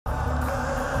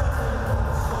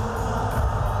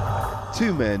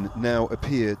Two men now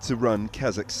appear to run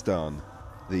Kazakhstan.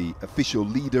 The official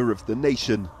leader of the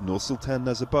nation, Nursultan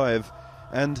Nazarbayev,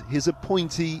 and his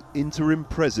appointee interim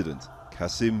president,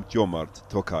 Kassym-Jomart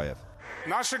Tokayev.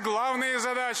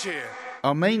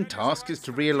 Our main task is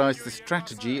to realize the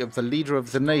strategy of the leader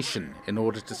of the nation in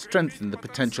order to strengthen the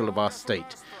potential of our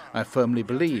state. I firmly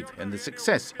believe in the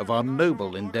success of our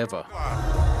noble endeavor.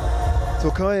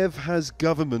 Tokayev has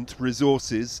government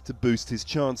resources to boost his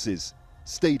chances.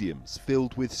 Stadiums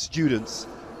filled with students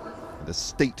and a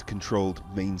state-controlled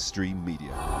mainstream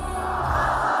media.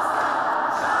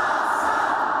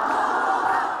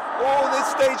 All this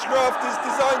stagecraft is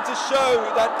designed to show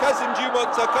that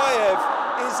Kassym-Jomart Tokayev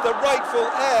is the rightful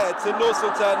heir to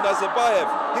Nursultan Nazarbayev.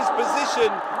 His position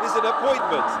is an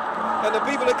appointment, and the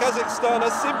people of Kazakhstan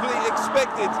are simply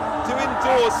expected to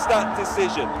endorse that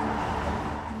decision.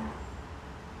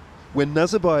 When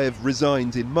Nazarbayev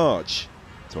resigned in March,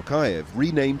 Tokayev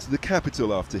renamed the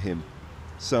capital after him.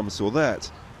 Some saw that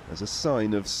as a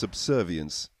sign of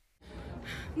subservience.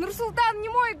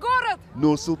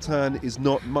 Nur-Sultan is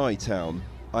not my town.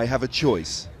 I have a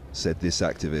choice, said this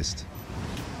activist.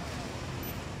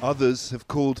 Others have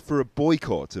called for a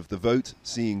boycott of the vote,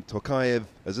 seeing Tokayev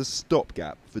as a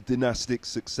stopgap for dynastic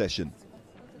succession.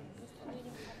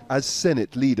 As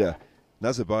Senate leader,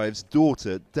 Nazarbayev's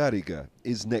daughter, Dariga,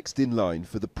 is next in line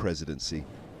for the presidency.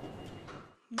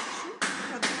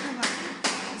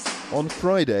 On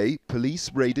Friday, police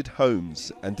raided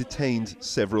homes and detained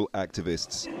several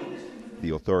activists.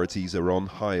 The authorities are on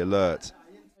high alert.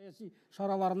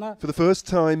 For the first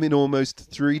time in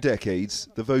almost 3 decades,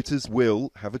 the voters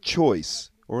will have a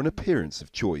choice, or an appearance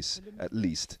of choice, at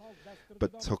least.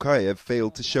 But Tokayev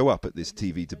failed to show up at this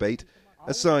TV debate,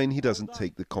 a sign he doesn't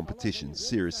take the competition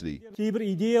seriously.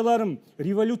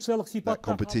 That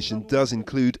competition does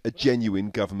include a genuine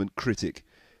government critic.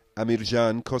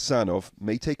 Amirjan Kosanov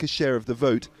may take a share of the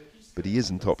vote, but he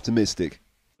isn't optimistic.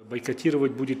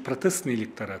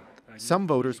 Some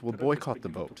voters will boycott the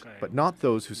vote, but not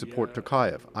those who support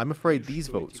Tokayev. I'm afraid these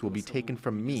votes will be taken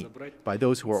from me by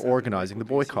those who are organizing the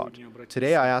boycott.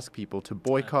 Today I ask people to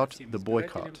boycott the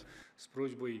boycott.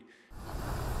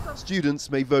 Students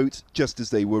may vote just as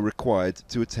they were required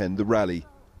to attend the rally.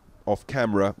 Off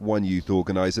camera, one youth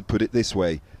organizer put it this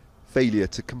way: failure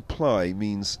to comply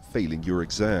means failing your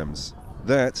exams.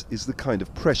 That is the kind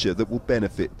of pressure that will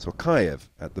benefit Tokayev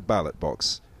at the ballot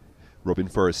box.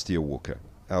 Forestier-Walker,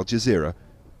 Al Jazeera,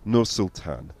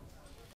 Nur-Sultan.